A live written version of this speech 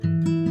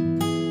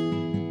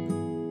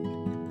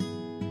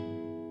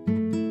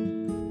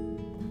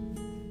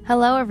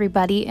Hello,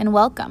 everybody, and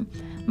welcome.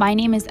 My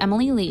name is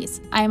Emily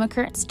Lees. I am a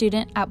current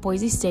student at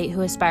Boise State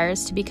who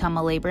aspires to become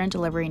a labor and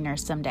delivery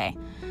nurse someday.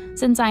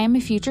 Since I am a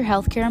future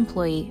healthcare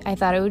employee, I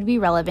thought it would be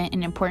relevant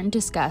and important to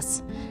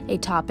discuss a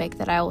topic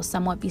that I will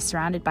somewhat be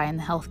surrounded by in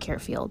the healthcare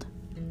field.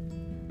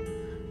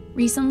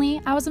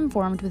 Recently, I was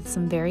informed with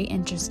some very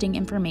interesting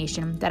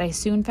information that I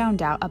soon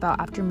found out about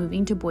after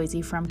moving to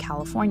Boise from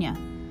California.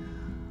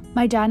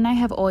 My dad and I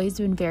have always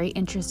been very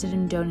interested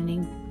in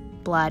donating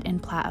blood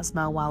and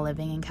plasma while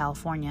living in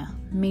California.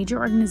 Major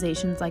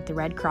organizations like the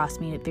Red Cross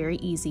made it very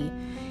easy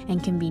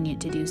and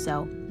convenient to do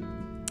so.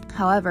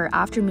 However,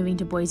 after moving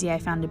to Boise, I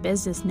found a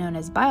business known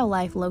as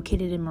BioLife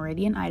located in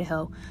Meridian,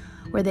 Idaho,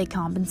 where they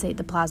compensate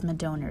the plasma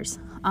donors.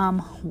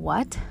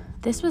 What?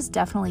 This was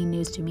definitely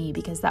news to me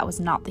because that was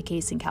not the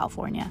case in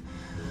California.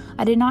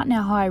 I did not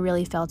know how I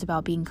really felt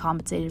about being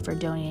compensated for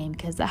donating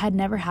because that had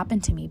never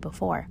happened to me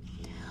before.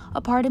 A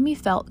part of me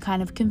felt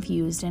kind of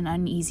confused and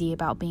uneasy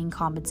about being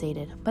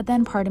compensated, but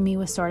then part of me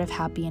was sort of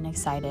happy and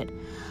excited.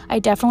 I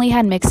definitely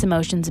had mixed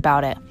emotions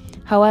about it.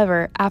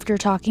 However, after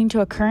talking to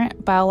a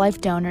current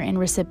BioLife donor and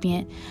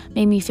recipient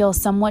made me feel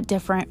somewhat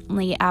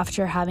differently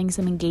after having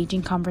some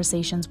engaging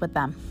conversations with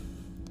them.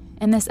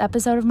 In this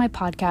episode of my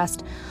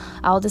podcast,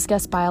 I'll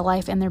discuss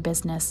BioLife and their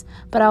business,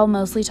 but I'll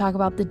mostly talk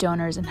about the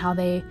donors and how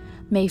they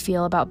may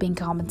feel about being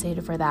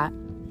compensated for that.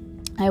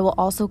 I will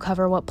also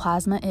cover what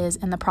plasma is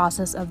and the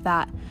process of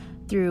that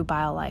through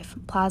BioLife.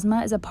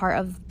 Plasma is a part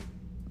of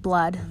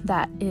blood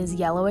that is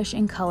yellowish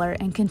in color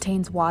and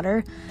contains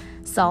water,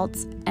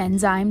 salts,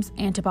 enzymes,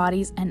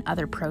 antibodies, and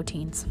other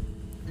proteins.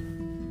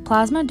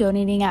 Plasma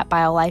donating at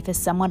BioLife is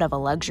somewhat of a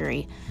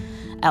luxury.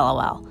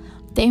 LOL.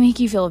 They make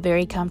you feel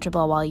very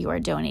comfortable while you are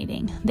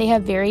donating. They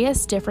have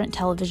various different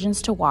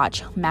televisions to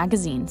watch,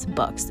 magazines,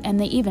 books, and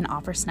they even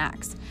offer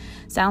snacks.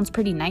 Sounds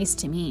pretty nice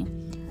to me.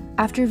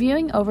 After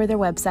viewing over their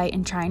website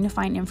and trying to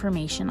find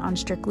information on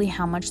strictly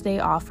how much they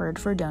offered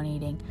for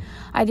donating,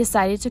 I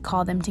decided to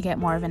call them to get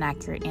more of an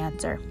accurate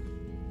answer.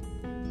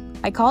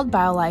 I called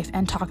BioLife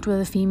and talked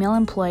with a female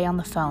employee on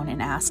the phone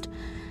and asked,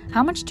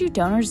 "How much do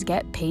donors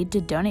get paid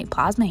to donate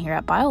plasma here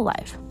at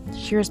BioLife?"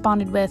 She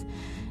responded with,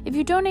 "If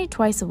you donate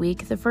twice a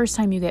week, the first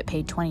time you get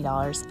paid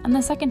 $20, and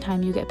the second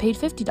time you get paid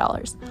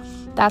 $50.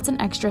 That's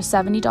an extra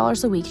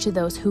 $70 a week to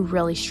those who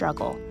really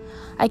struggle.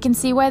 I can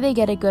see why they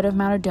get a good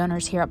amount of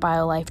donors here at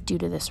BioLife due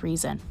to this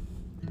reason."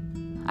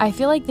 I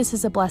feel like this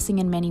is a blessing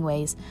in many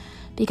ways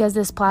because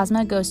this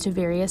plasma goes to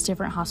various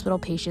different hospital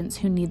patients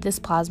who need this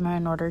plasma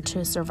in order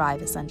to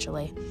survive,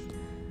 essentially.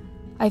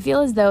 I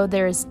feel as though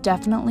there is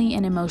definitely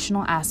an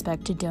emotional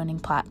aspect to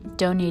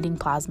donating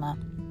plasma.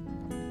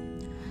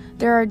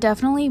 There are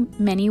definitely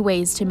many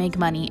ways to make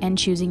money, and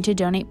choosing to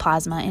donate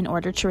plasma in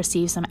order to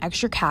receive some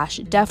extra cash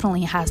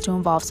definitely has to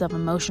involve some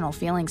emotional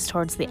feelings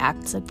towards the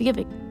acts of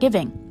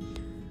giving.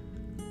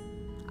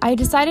 I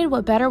decided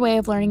what better way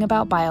of learning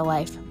about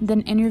BioLife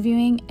than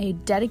interviewing a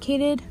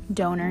dedicated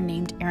donor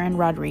named Erin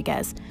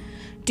Rodriguez.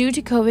 Due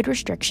to COVID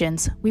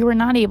restrictions, we were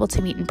not able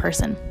to meet in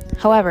person.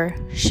 However,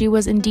 she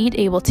was indeed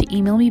able to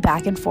email me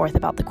back and forth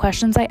about the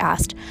questions I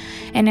asked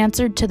and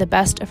answered to the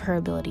best of her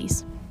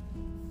abilities.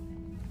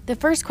 The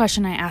first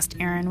question I asked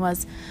Erin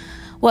was,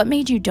 "What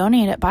made you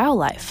donate at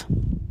BioLife?"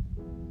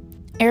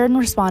 Erin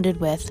responded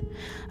with,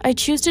 "I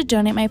choose to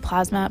donate my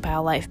plasma at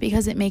BioLife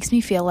because it makes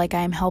me feel like I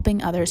am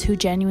helping others who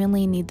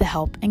genuinely need the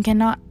help and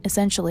cannot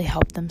essentially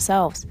help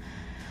themselves.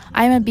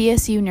 I am a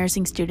BSU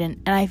nursing student,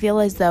 and I feel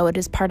as though it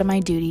is part of my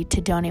duty to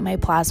donate my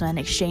plasma in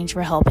exchange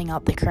for helping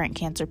out the current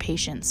cancer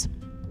patients."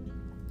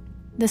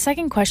 The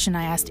second question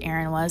I asked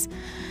Erin was,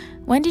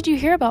 "When did you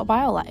hear about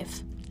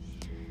BioLife?"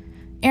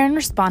 Erin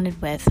responded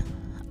with,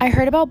 "I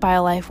heard about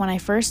BioLife when I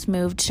first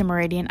moved to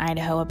Meridian,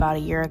 Idaho about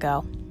a year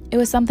ago. It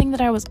was something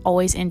that I was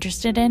always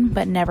interested in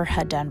but never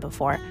had done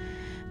before.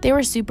 They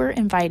were super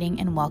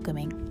inviting and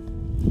welcoming."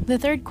 The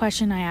third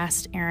question I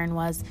asked Erin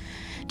was,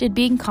 "Did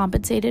being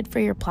compensated for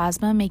your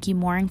plasma make you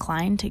more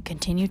inclined to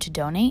continue to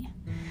donate?"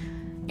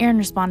 Erin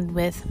responded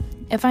with,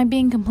 "If I'm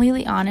being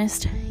completely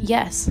honest,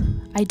 yes.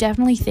 I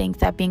definitely think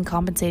that being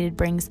compensated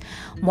brings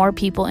more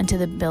people into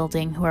the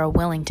building who are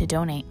willing to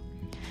donate.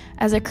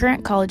 As a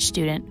current college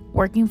student,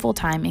 working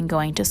full-time and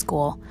going to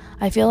school,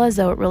 I feel as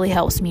though it really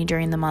helps me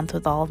during the month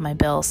with all of my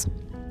bills.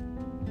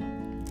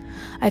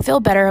 I feel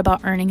better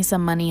about earning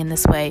some money in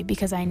this way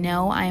because I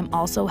know I am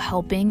also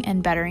helping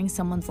and bettering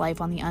someone's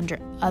life on the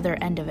other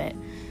end of it.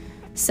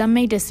 Some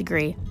may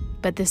disagree,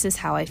 but this is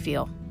how I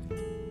feel."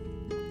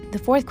 The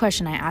fourth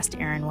question I asked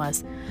Erin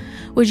was,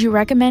 "Would you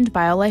recommend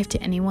BioLife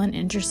to anyone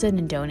interested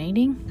in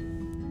donating?"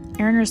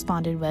 Erin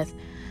responded with,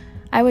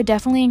 "I would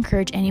definitely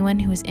encourage anyone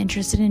who is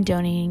interested in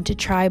donating to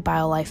try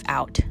BioLife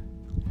out.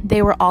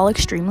 They were all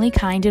extremely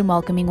kind and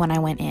welcoming when I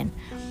went in.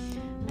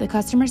 The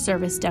customer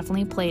service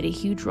definitely played a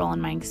huge role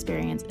in my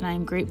experience, and I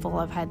am grateful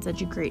I've had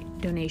such a great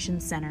donation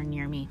center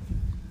near me."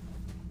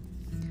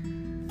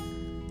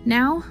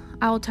 Now,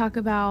 I will talk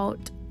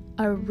about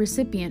a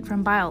recipient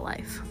from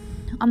BioLife.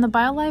 On the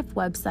BioLife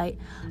website,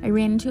 I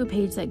ran into a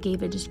page that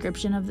gave a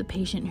description of the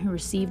patient who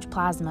received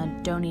plasma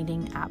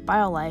donating at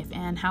BioLife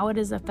and how it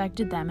has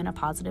affected them in a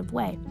positive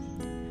way.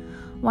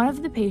 One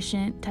of the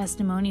patient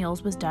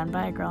testimonials was done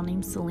by a girl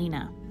named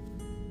Selena.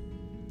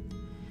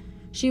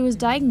 She was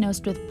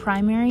diagnosed with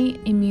primary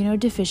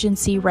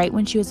immunodeficiency right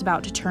when she was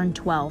about to turn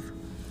 12.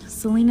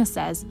 Selena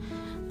says,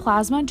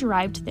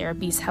 "Plasma-derived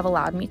therapies have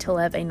allowed me to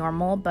live a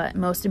normal but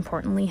most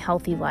importantly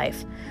healthy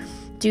life.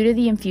 Due to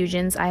the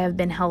infusions, I have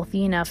been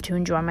healthy enough to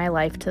enjoy my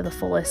life to the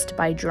fullest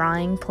by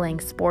drawing, playing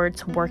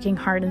sports, working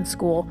hard in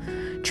school,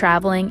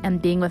 traveling,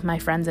 and being with my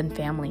friends and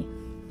family.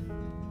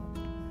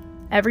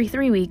 Every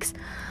 3 weeks,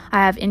 I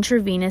have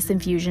intravenous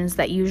infusions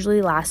that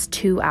usually last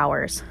 2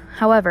 hours.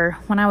 However,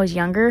 when I was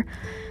younger,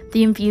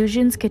 the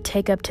infusions could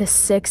take up to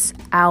 6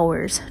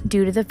 hours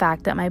due to the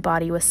fact that my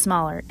body was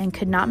smaller and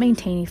could not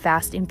maintain a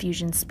fast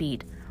infusion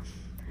speed.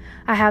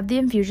 I have the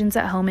infusions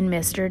at home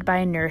administered by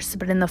a nurse,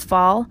 but in the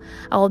fall,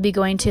 I will be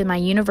going to my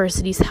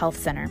university's health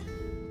center.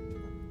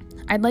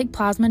 I'd like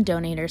plasma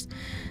donators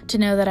to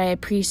know that I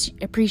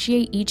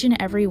appreciate each and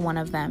every one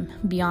of them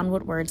beyond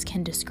what words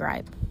can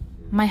describe.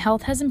 My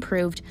health has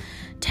improved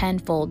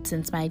tenfold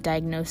since my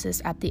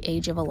diagnosis at the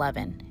age of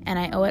 11, and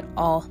I owe it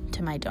all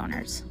to my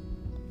donors."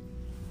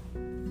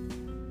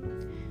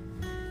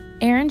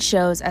 Erin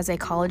shows as a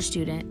college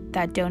student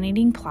that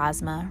donating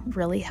plasma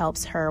really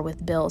helps her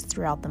with bills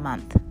throughout the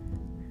month.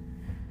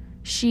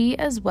 She,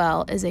 as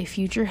well, is a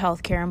future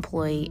healthcare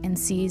employee and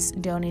sees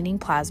donating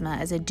plasma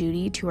as a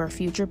duty to her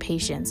future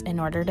patients in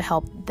order to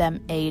help them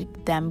aid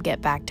them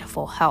get back to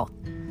full health.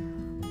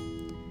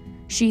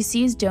 She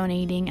sees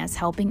donating as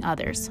helping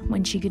others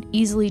when she could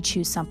easily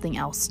choose something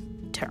else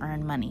to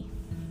earn money.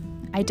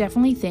 I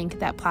definitely think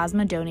that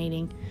plasma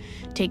donating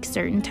takes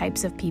certain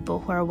types of people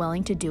who are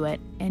willing to do it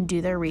and do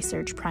their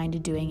research prior to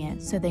doing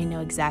it so they know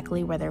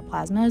exactly where their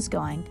plasma is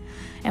going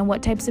and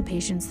what types of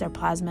patients their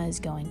plasma is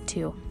going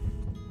to.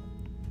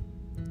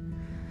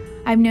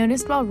 I've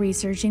noticed while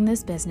researching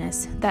this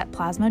business that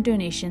plasma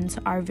donations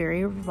are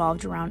very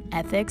revolved around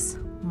ethics,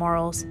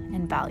 morals,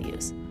 and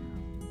values.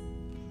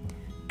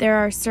 There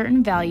are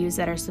certain values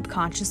that are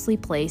subconsciously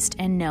placed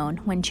and known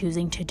when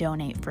choosing to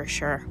donate for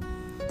sure.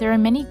 There are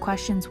many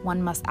questions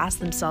one must ask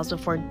themselves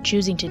before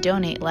choosing to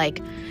donate,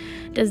 like,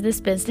 does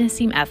this business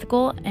seem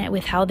ethical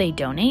with how they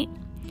donate?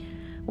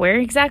 Where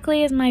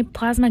exactly is my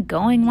plasma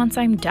going once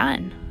I'm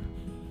done?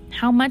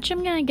 How much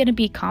am I going to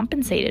be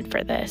compensated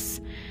for this?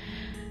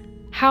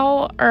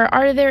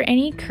 Are there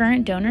any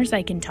current donors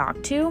I can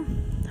talk to?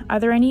 Are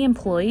there any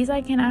employees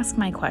I can ask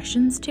my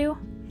questions to?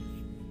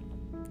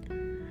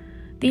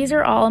 These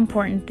are all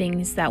important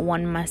things that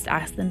one must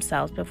ask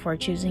themselves before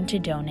choosing to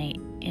donate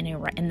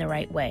in the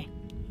right way.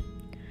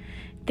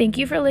 Thank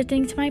you for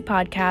listening to my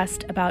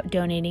podcast about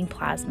donating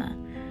plasma.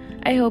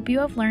 I hope you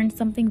have learned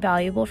something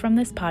valuable from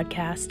this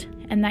podcast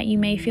and that you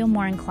may feel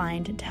more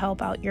inclined to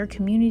help out your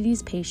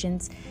community's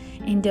patients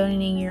in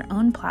donating your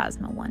own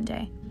plasma one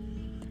day.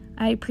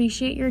 I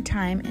appreciate your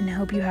time and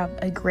hope you have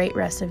a great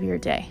rest of your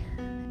day.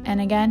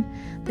 And again,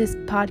 this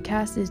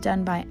podcast is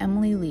done by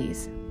Emily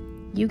Lees.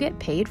 You get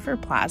paid for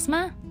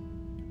plasma?